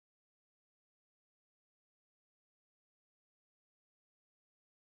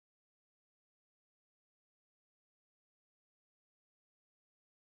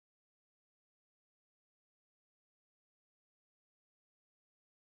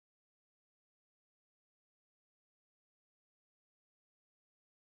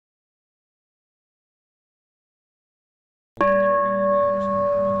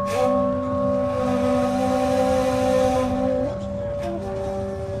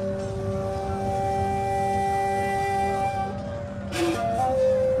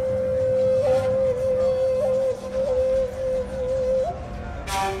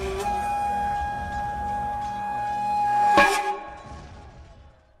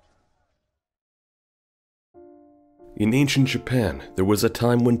In ancient Japan, there was a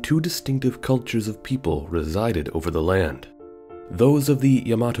time when two distinctive cultures of people resided over the land. Those of the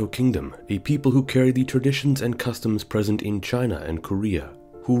Yamato Kingdom, a people who carried the traditions and customs present in China and Korea,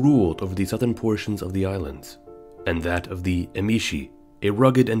 who ruled over the southern portions of the islands, and that of the Emishi, a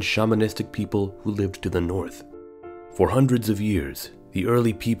rugged and shamanistic people who lived to the north. For hundreds of years, the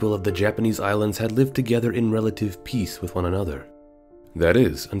early people of the Japanese islands had lived together in relative peace with one another. That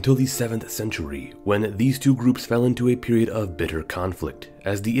is, until the 7th century, when these two groups fell into a period of bitter conflict,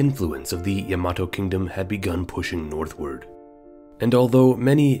 as the influence of the Yamato Kingdom had begun pushing northward. And although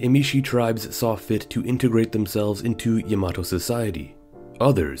many Emishi tribes saw fit to integrate themselves into Yamato society,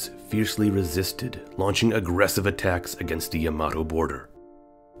 others fiercely resisted, launching aggressive attacks against the Yamato border.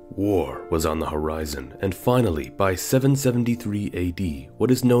 War was on the horizon, and finally, by 773 AD, what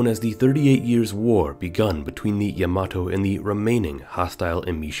is known as the 38 Years' War begun between the Yamato and the remaining hostile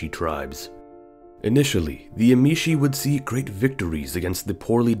Emishi tribes. Initially, the Emishi would see great victories against the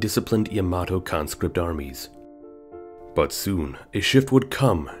poorly disciplined Yamato conscript armies. But soon, a shift would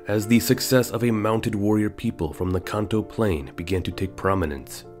come as the success of a mounted warrior people from the Kanto Plain began to take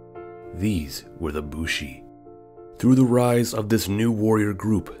prominence. These were the Bushi. Through the rise of this new warrior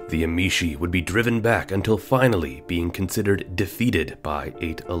group, the Emishi would be driven back until finally being considered defeated by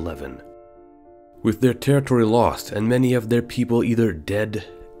 811. With their territory lost and many of their people either dead,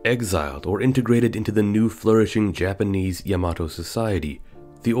 exiled, or integrated into the new flourishing Japanese Yamato society,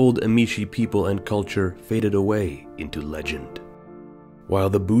 the old Emishi people and culture faded away into legend.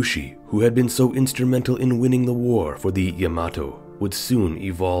 While the Bushi, who had been so instrumental in winning the war for the Yamato, would soon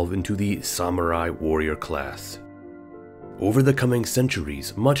evolve into the samurai warrior class. Over the coming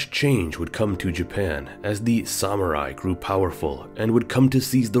centuries, much change would come to Japan as the samurai grew powerful and would come to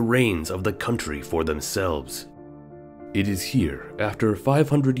seize the reins of the country for themselves. It is here, after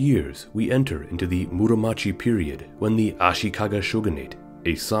 500 years, we enter into the Muromachi period when the Ashitaka shogunate,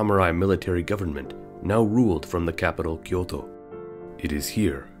 a samurai military government, now ruled from the capital Kyoto. It is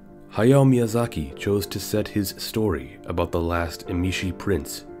here Hayao Miyazaki chose to set his story about the last Emishi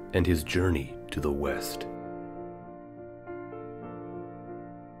prince and his journey to the west.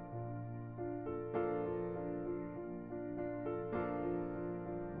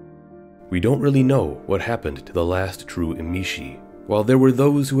 We don't really know what happened to the last true Emishi. While there were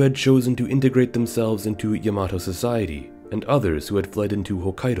those who had chosen to integrate themselves into Yamato society, and others who had fled into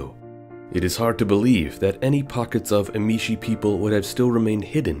Hokkaido, it is hard to believe that any pockets of Emishi people would have still remained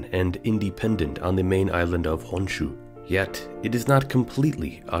hidden and independent on the main island of Honshu. Yet, it is not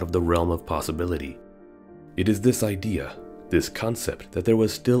completely out of the realm of possibility. It is this idea, this concept that there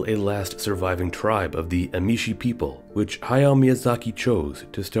was still a last surviving tribe of the Emishi people which Hayao Miyazaki chose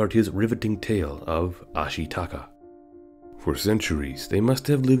to start his riveting tale of Ashitaka. For centuries, they must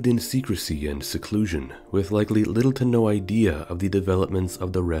have lived in secrecy and seclusion, with likely little to no idea of the developments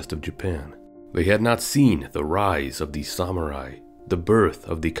of the rest of Japan. They had not seen the rise of the samurai, the birth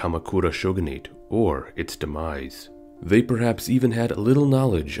of the Kamakura shogunate, or its demise. They perhaps even had little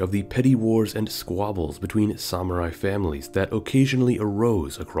knowledge of the petty wars and squabbles between samurai families that occasionally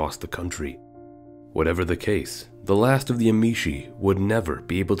arose across the country. Whatever the case, the last of the Emishi would never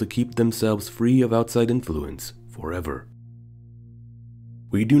be able to keep themselves free of outside influence forever.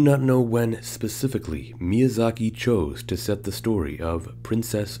 We do not know when specifically Miyazaki chose to set the story of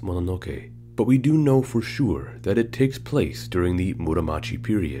Princess Mononoke, but we do know for sure that it takes place during the Muromachi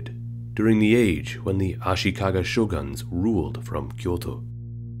period, during the age when the Ashitaka shoguns ruled from Kyoto.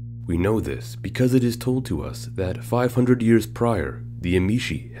 We know this because it is told to us that 500 years prior, the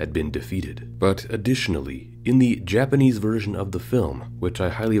Emishi had been defeated. But additionally, in the Japanese version of the film, which I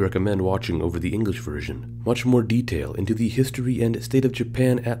highly recommend watching over the English version, much more detail into the history and state of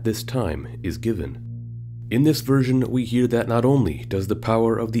Japan at this time is given. In this version, we hear that not only does the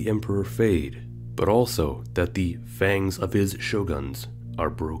power of the emperor fade, but also that the fangs of his shoguns are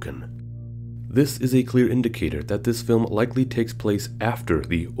broken. This is a clear indicator that this film likely takes place after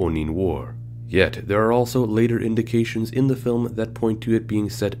the Onin War. Yet, there are also later indications in the film that point to it being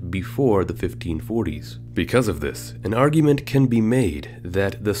set before the 1540s. Because of this, an argument can be made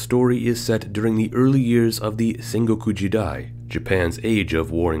that the story is set during the early years of the Sengoku Jidai, Japan's age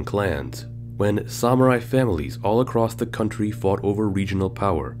of warring clans, when samurai families all across the country fought over regional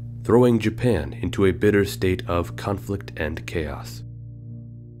power, throwing Japan into a bitter state of conflict and chaos.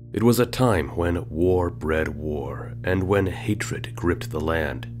 It was a time when war bred war, and when hatred gripped the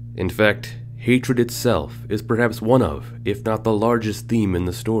land. In fact, hatred itself is perhaps one of, if not the largest theme in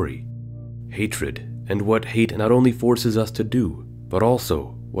the story. Hatred, and what hate not only forces us to do, but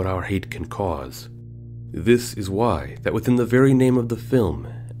also what our hate can cause. This is why that within the very name of the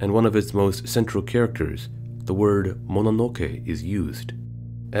film, and one of its most central characters, the word Mononoke is used,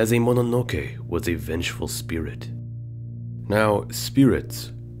 as a Mononoke was a vengeful spirit. Now,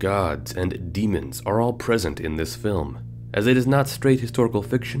 spirits, gods, and demons are all present in this film, as it is not straight historical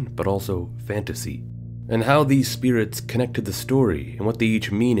fiction, but also fantasy. And how these spirits connect to the story and what they each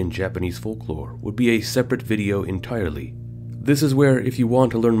mean in Japanese folklore would be a separate video entirely. This is where, if you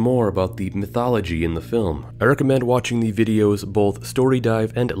want to learn more about the mythology in the film, I recommend watching the videos both Story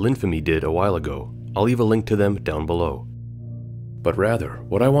Dive and Linfamy did a while ago. I'll leave a link to them down below. But rather,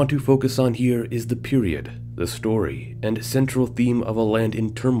 what I want to focus on here is the period, the story, and central theme of a land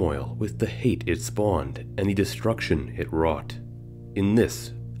in turmoil with the hate it spawned and the destruction it wrought. In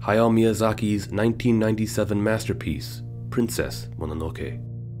this, Hayao Miyazaki's 1997 masterpiece, Princess Mononoke.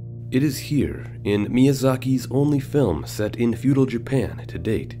 It is here, in Miyazaki's only film set in feudal Japan to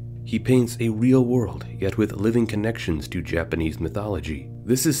date, he paints a real world, yet with living connections to Japanese mythology.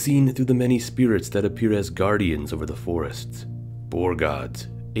 This is seen through the many spirits that appear as guardians over the forests. Boar gods,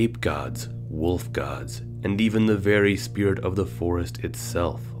 ape gods, wolf gods, and even the very spirit of the forest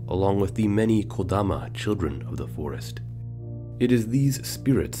itself, along with the many Kodama children of the forest. It is these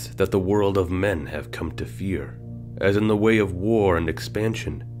spirits that the world of men have come to fear, as in the way of war and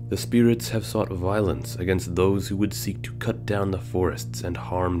expansion, the spirits have sought violence against those who would seek to cut down the forests and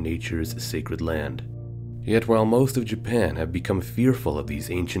harm nature's sacred land. Yet while most of Japan have become fearful of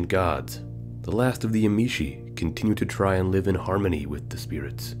these ancient gods, the last of the Emishi continue to try and live in harmony with the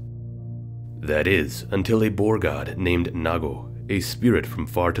spirits. That is, until a boar god named Nago, a spirit from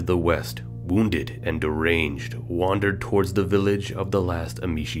far to the west, wounded and deranged, wandered towards the village of the last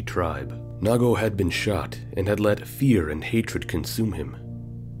Emishi tribe. Nago had been shot and had let fear and hatred consume him.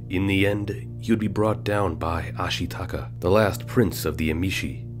 In the end, he would be brought down by Ashitaka, the last prince of the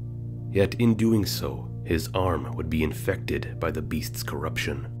Emishi. Yet in doing so, his arm would be infected by the beast's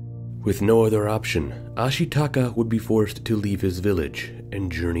corruption. With no other option, Ashitaka would be forced to leave his village and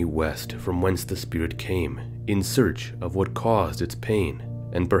journey west from whence the spirit came, in search of what caused its pain,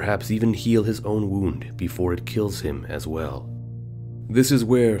 and perhaps even heal his own wound before it kills him as well. This is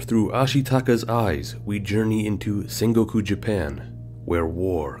where, through Ashitaka's eyes, we journey into Sengoku Japan, where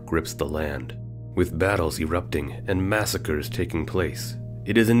war grips the land, with battles erupting and massacres taking place.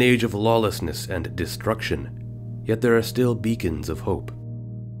 It is an age of lawlessness and destruction, yet there are still beacons of hope.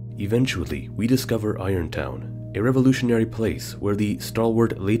 Eventually, we discover Irontown, a revolutionary place where the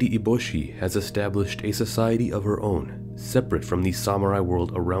stalwart Lady Eboshi has established a society of her own, separate from the samurai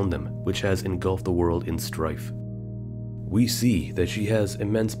world around them, which has engulfed the world in strife. We see that she has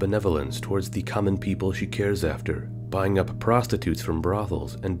immense benevolence towards the common people she cares after, buying up prostitutes from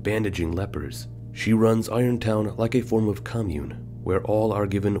brothels and bandaging lepers. She runs Irontown like a form of commune, where all are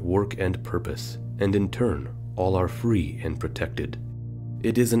given work and purpose, and in turn, all are free and protected.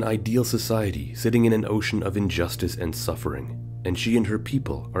 It is an ideal society sitting in an ocean of injustice and suffering, and she and her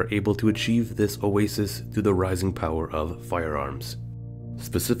people are able to achieve this oasis through the rising power of firearms,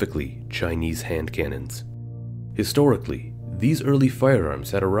 specifically Chinese hand cannons. Historically, these early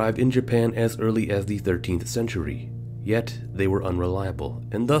firearms had arrived in Japan as early as the 13th century, yet they were unreliable,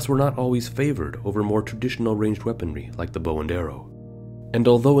 and thus were not always favored over more traditional ranged weaponry like the bow and arrow. And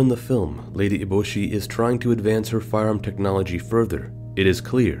although in the film, Lady Eboshi is trying to advance her firearm technology further, it is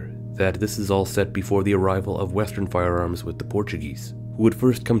clear that this is all set before the arrival of Western firearms with the Portuguese, who would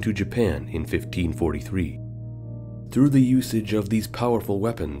first come to Japan in 1543. Through the usage of these powerful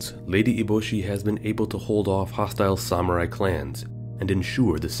weapons, Lady Eboshi has been able to hold off hostile samurai clans and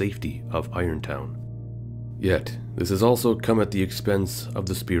ensure the safety of Irontown. Yet, this has also come at the expense of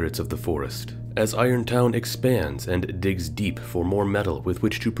the spirits of the forest, as Irontown expands and digs deep for more metal with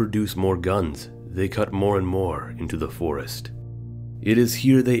which to produce more guns. They cut more and more into the forest. It is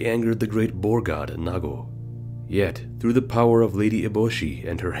here they angered the great boar god Nago. Yet, through the power of Lady Eboshi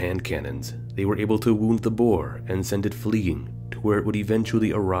and her hand cannons, they were able to wound the boar and send it fleeing to where it would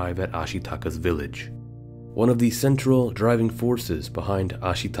eventually arrive at Ashitaka's village. One of the central driving forces behind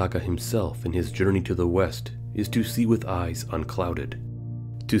Ashitaka himself in his journey to the west is to see with eyes unclouded.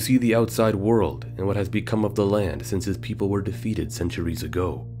 To see the outside world and what has become of the land since his people were defeated centuries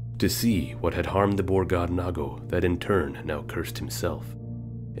ago. To see what had harmed the boar god Nago that in turn now cursed himself.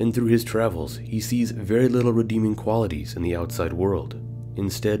 And through his travels, he sees very little redeeming qualities in the outside world,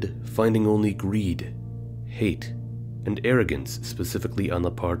 instead finding only greed, hate, and arrogance specifically on the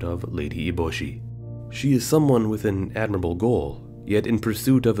part of Lady Eboshi. She is someone with an admirable goal, yet in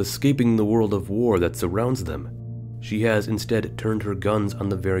pursuit of escaping the world of war that surrounds them, she has instead turned her guns on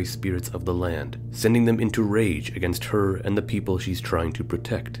the very spirits of the land, sending them into rage against her and the people she's trying to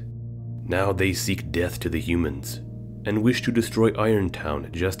protect. Now they seek death to the humans, and wish to destroy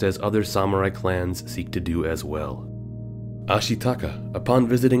Irontown just as other samurai clans seek to do as well. Ashitaka, upon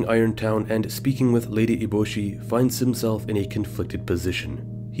visiting Irontown and speaking with Lady Eboshi, finds himself in a conflicted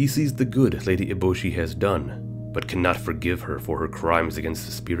position. He sees the good Lady Eboshi has done, but cannot forgive her for her crimes against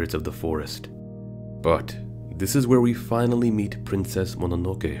the spirits of the forest. But this is where we finally meet Princess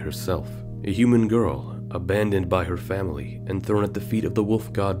Mononoke herself, a human girl abandoned by her family and thrown at the feet of the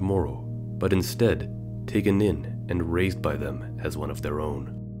wolf god Moro, but instead taken in and raised by them as one of their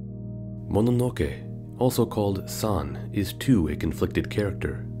own. Mononoke, also called San, is too a conflicted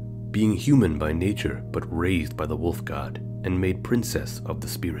character, being human by nature but raised by the wolf god and made princess of the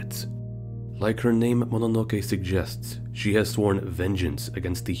spirits. Like her name Mononoke suggests, she has sworn vengeance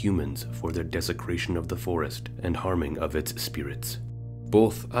against the humans for their desecration of the forest and harming of its spirits.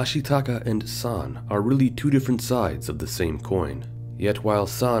 Both Ashitaka and San are really two different sides of the same coin. Yet while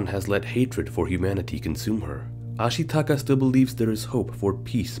San has let hatred for humanity consume her, Ashitaka still believes there is hope for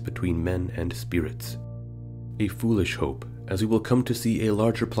peace between men and spirits. A foolish hope, as we will come to see a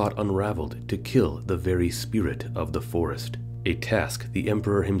larger plot unraveled to kill the very spirit of the forest. A task the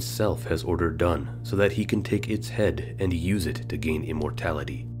Emperor himself has ordered done so that he can take its head and use it to gain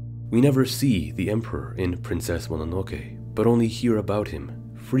immortality. We never see the Emperor in Princess Mononoke, but only hear about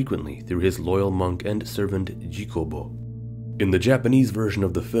him, frequently through his loyal monk and servant Jikobo. In the Japanese version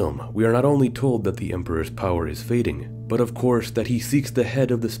of the film, we are not only told that the Emperor's power is fading, but of course that he seeks the head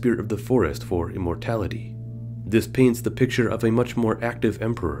of the spirit of the forest for immortality. This paints the picture of a much more active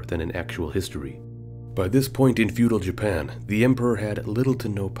emperor than in actual history. By this point in feudal Japan, the emperor had little to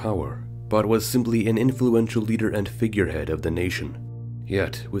no power, but was simply an influential leader and figurehead of the nation.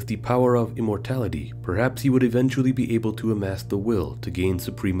 Yet, with the power of immortality, perhaps he would eventually be able to amass the will to gain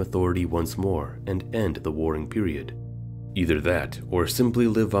supreme authority once more and end the warring period. Either that, or simply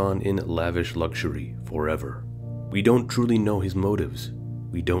live on in lavish luxury forever. We don't truly know his motives.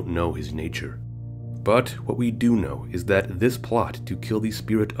 We don't know his nature. But what we do know is that this plot to kill the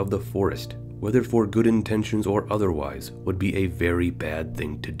spirit of the forest, whether for good intentions or otherwise, would be a very bad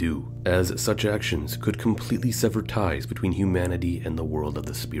thing to do, as such actions could completely sever ties between humanity and the world of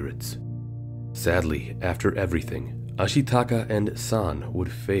the spirits. Sadly, after everything, Ashitaka and San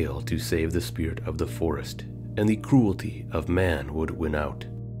would fail to save the spirit of the forest, and the cruelty of man would win out.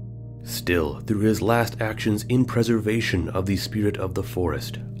 Still, through his last actions in preservation of the spirit of the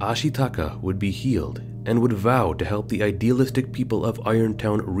forest, Ashitaka would be healed and would vow to help the idealistic people of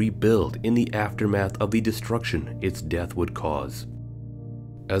Irontown rebuild in the aftermath of the destruction its death would cause.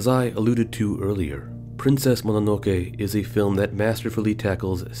 As I alluded to earlier, Princess Mononoke is a film that masterfully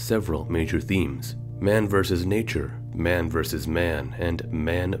tackles several major themes: man versus nature, man versus man, and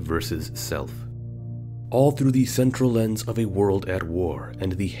man versus self. All through the central lens of a world at war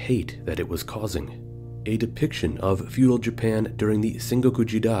and the hate that it was causing. A depiction of feudal Japan during the Sengoku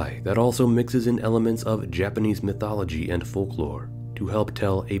Jidai that also mixes in elements of Japanese mythology and folklore to help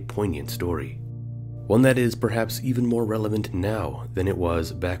tell a poignant story. One that is perhaps even more relevant now than it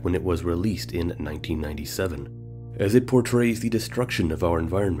was back when it was released in 1997, as it portrays the destruction of our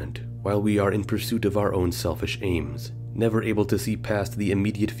environment while we are in pursuit of our own selfish aims, never able to see past the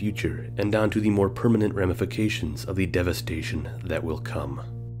immediate future and down to the more permanent ramifications of the devastation that will come.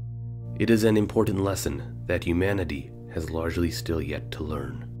 It is an important lesson that humanity has largely still yet to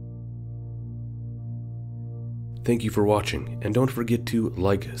learn. Thank you for watching, and don't forget to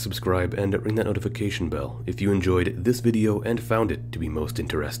like, subscribe, and ring that notification bell if you enjoyed this video and found it to be most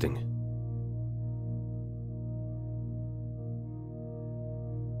interesting.